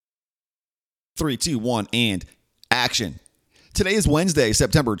3, 2, 1, and action. Today is Wednesday,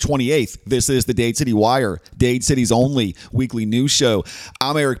 September 28th. This is the Dade City Wire, Dade City's only weekly news show.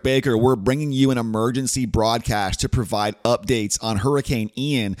 I'm Eric Baker. We're bringing you an emergency broadcast to provide updates on Hurricane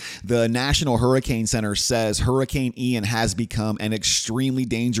Ian. The National Hurricane Center says Hurricane Ian has become an extremely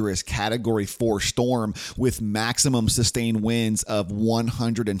dangerous Category 4 storm with maximum sustained winds of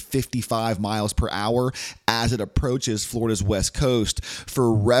 155 miles per hour as it approaches Florida's west coast.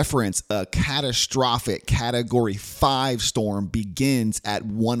 For reference, a catastrophic Category 5 storm begins at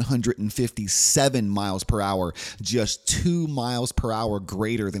 157 miles per hour, just 2 miles per hour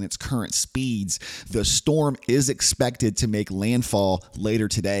greater than its current speeds. The storm is expected to make landfall later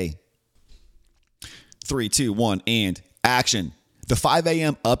today. 3, 2, 1, and action. The 5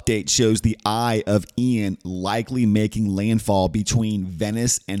 a.m. update shows the eye of Ian likely making landfall between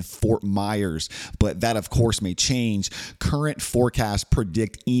Venice and Fort Myers, but that of course may change. Current forecasts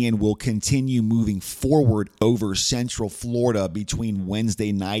predict Ian will continue moving forward over central Florida between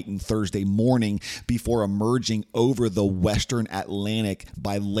Wednesday night and Thursday morning before emerging over the western Atlantic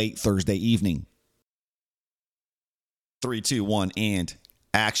by late Thursday evening. 3, 2, 1, and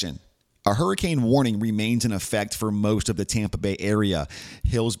action. A hurricane warning remains in effect for most of the Tampa Bay area.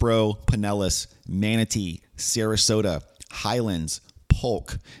 Hillsborough, Pinellas, Manatee, Sarasota, Highlands,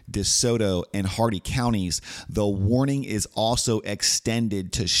 Polk, DeSoto, and Hardy counties. The warning is also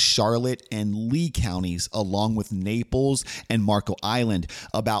extended to Charlotte and Lee counties, along with Naples and Marco Island.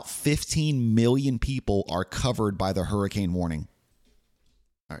 About 15 million people are covered by the hurricane warning.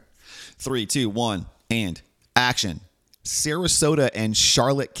 All right. 3, 2, 1, and action. Sarasota and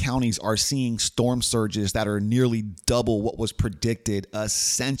Charlotte counties are seeing storm surges that are nearly double what was predicted,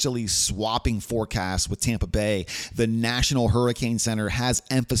 essentially swapping forecasts with Tampa Bay. The National Hurricane Center has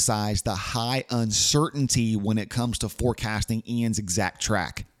emphasized the high uncertainty when it comes to forecasting Ian's exact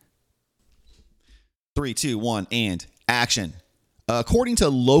track. 3, 2, 1, and action. According to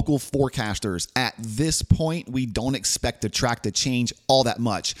local forecasters, at this point, we don't expect the track to change all that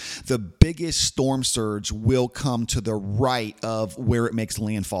much. The biggest storm surge will come to the right of where it makes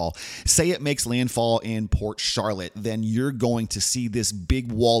landfall. Say it makes landfall in Port Charlotte, then you're going to see this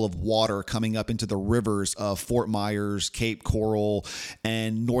big wall of water coming up into the rivers of Fort Myers, Cape Coral,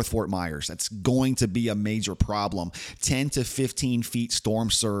 and North Fort Myers. That's going to be a major problem. 10 to 15 feet storm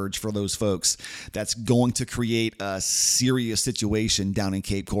surge for those folks. That's going to create a serious situation down in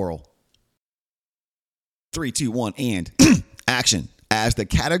Cape Coral. 3, 2, 1, and action. As the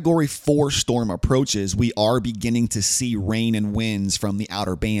Category 4 storm approaches, we are beginning to see rain and winds from the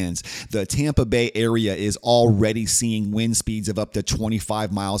outer bands. The Tampa Bay area is already seeing wind speeds of up to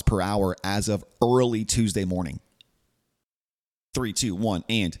 25 miles per hour as of early Tuesday morning. 3, 2, 1,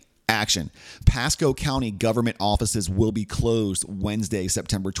 and action. Pasco County government offices will be closed Wednesday,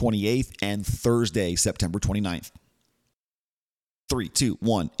 September 28th and Thursday, September 29th. 3, 2,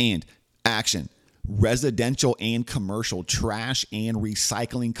 1, and action. Residential and commercial trash and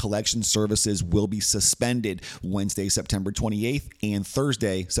recycling collection services will be suspended Wednesday, September 28th and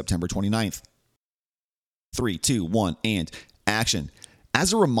Thursday, September 29th. 3, 2, 1, and action.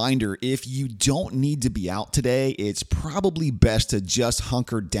 As a reminder, if you don't need to be out today, it's probably best to just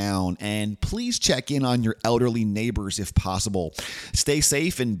hunker down and please check in on your elderly neighbors if possible. Stay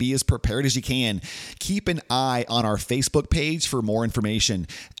safe and be as prepared as you can. Keep an eye on our Facebook page for more information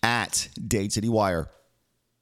at Dade City Wire.